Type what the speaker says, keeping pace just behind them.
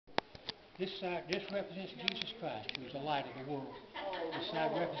This represents Jesus Christ, who is the light of the world. This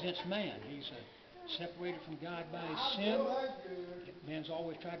side represents man. He's separated from God by his sin. Man's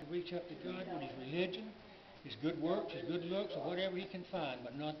always tried to reach up to God with his religion, his good works, his good looks, or whatever he can find,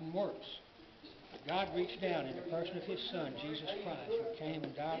 but nothing works. But God reached down in the person of his Son, Jesus Christ, who came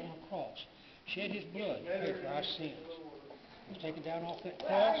and died on a cross, shed his blood to pay for our sins. He was taken down off that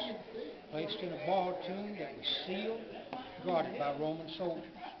cross, placed in a borrowed tomb that was sealed, guarded by Roman soldiers.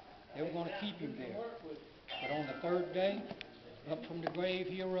 They were going to keep him there. But on the third day, up from the grave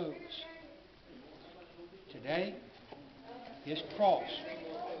he arose. Today, his cross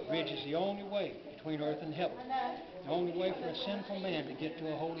bridges the only way between earth and heaven, the only way for a sinful man to get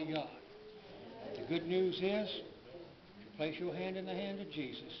to a holy God. The good news is, if you place your hand in the hand of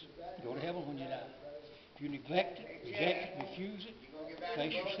Jesus, you go to heaven when you die. If you neglect it, reject it, refuse it,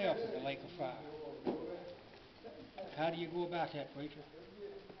 place yourself in the lake of fire. How do you go about that, preacher?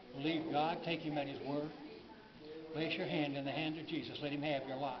 Believe God, take him at his word. Place your hand in the hand of Jesus. Let him have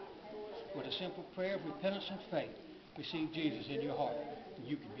your life. With a simple prayer of repentance and faith, receive Jesus in your heart, and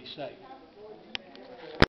you can be saved.